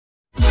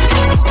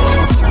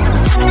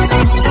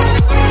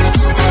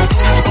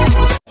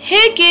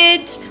Hey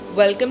kids,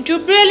 welcome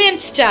to Brilliant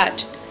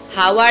Start.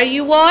 How are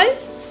you all?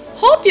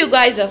 Hope you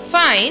guys are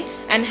fine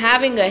and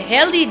having a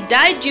healthy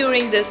diet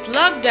during this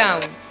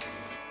lockdown.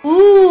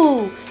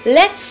 Ooh,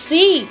 let's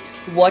see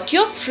what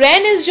your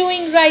friend is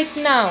doing right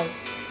now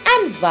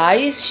and why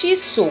is she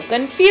so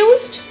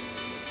confused?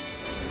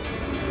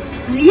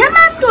 Riya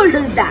ma'am told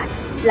us that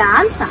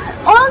plants are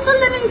also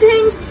living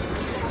things.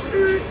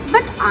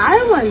 But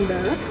I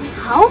wonder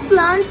how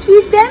plants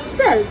feed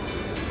themselves.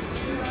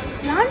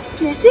 Plants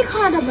कैसे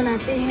खाना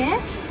बनाते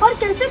हैं और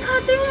कैसे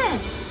खाते हैं?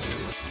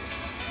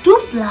 Do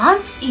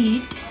plants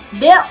eat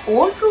their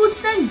own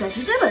fruits and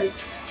vegetables?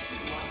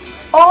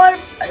 Or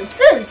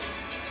pulses?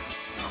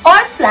 Or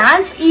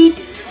plants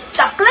eat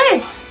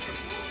chocolates?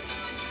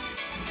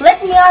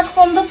 Let me ask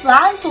from the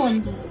plants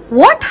only.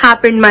 What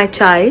happened, my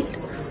child?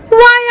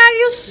 Why are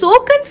you so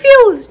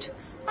confused?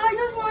 I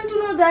just want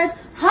to know that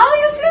how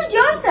you feed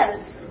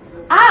yourself.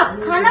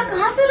 आप खाना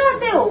कहाँ से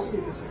लाते हो?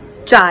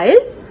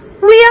 Child,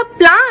 we are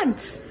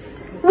plants.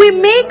 We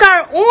make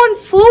our own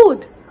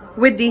food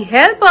with the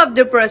help of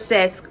the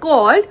process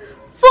called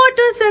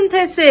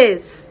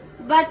photosynthesis.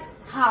 But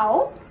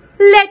how?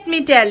 Let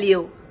me tell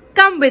you.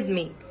 Come with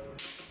me.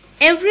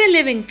 Every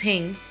living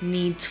thing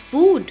needs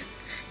food.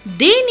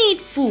 They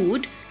need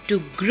food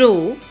to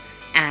grow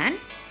and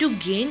to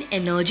gain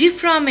energy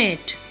from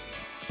it.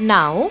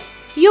 Now,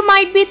 you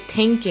might be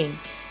thinking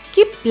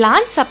कि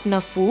plants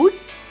अपना food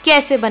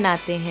कैसे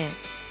बनाते हैं?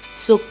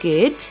 So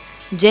kids,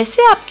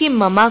 जैसे आपकी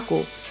मम्मा को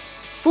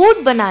food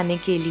बनाने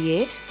के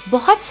लिए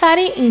बहुत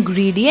सारे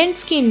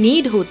इंग्रेडिएंट्स की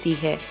नीड होती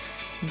है,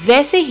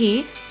 वैसे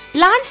ही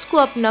प्लांट्स को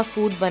अपना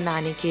फूड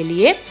बनाने के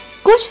लिए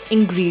कुछ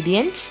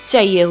इंग्रेडिएंट्स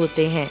चाहिए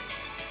होते हैं.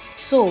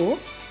 So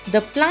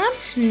the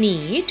plants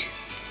need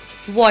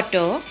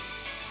water,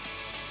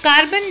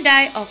 carbon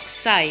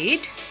dioxide,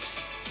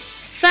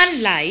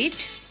 sunlight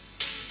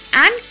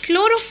and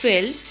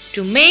chlorophyll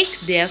to make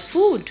their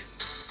food.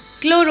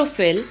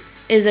 Chlorophyll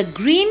is a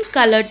green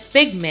colored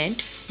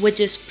pigment which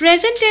is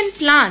present in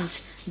plants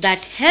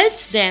that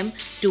helps them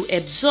to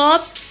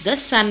absorb the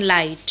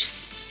sunlight.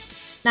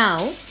 Now,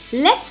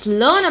 let's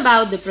learn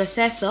about the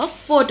process of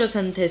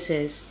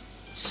photosynthesis.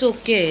 So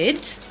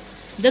kids,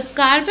 the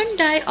carbon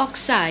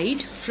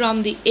dioxide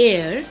from the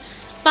air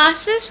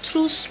passes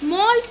through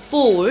small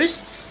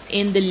pores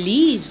in the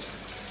leaves.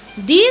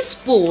 These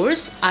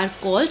pores are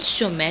called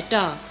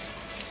stomata.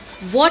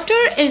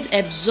 Water is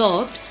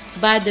absorbed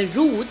by the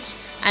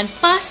roots and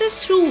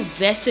passes through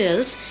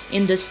vessels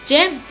in the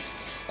stem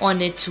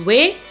on its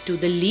way to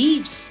the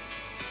leaves.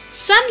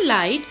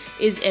 Sunlight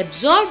is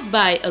absorbed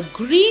by a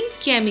green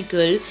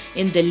chemical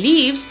in the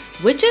leaves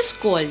which is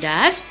called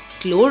as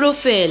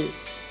chlorophyll.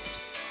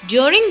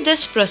 During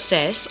this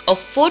process of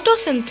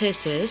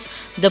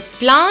photosynthesis, the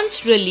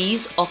plants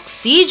release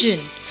oxygen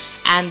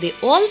and they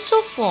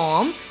also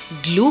form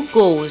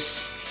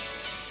glucose.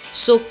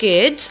 So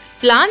kids,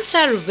 plants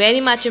are very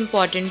much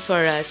important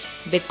for us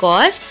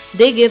because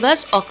they give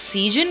us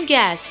oxygen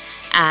gas,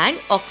 and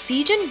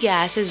oxygen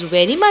gas is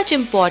very much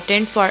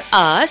important for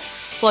us,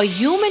 for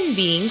human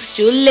beings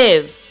to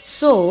live.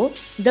 So,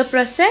 the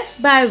process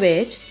by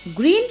which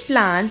green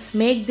plants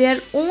make their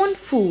own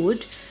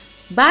food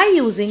by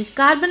using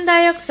carbon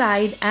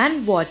dioxide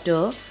and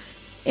water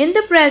in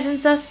the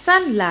presence of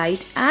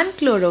sunlight and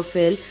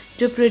chlorophyll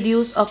to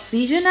produce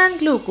oxygen and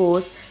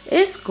glucose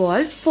is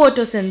called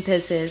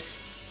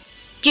photosynthesis.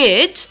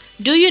 Kids,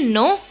 do you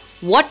know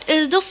what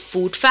is the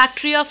food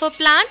factory of a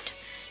plant?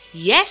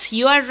 Yes,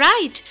 you are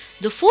right.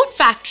 The food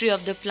factory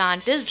of the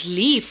plant is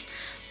leaf.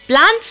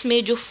 Plants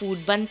में जो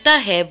food बनता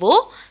है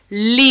वो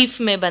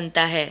leaf में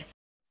बनता है.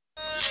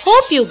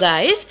 Hope you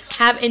guys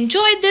have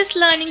enjoyed this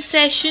learning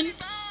session.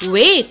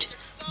 Wait,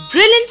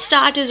 Brilliant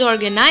Start is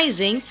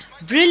organizing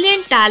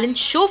Brilliant Talent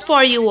Show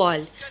for you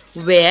all,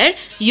 where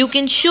you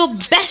can show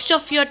best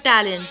of your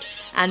talent.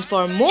 And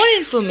for more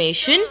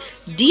information,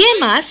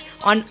 DM us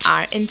on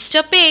our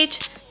Insta page.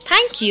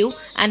 Thank you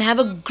and have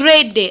a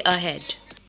great day ahead.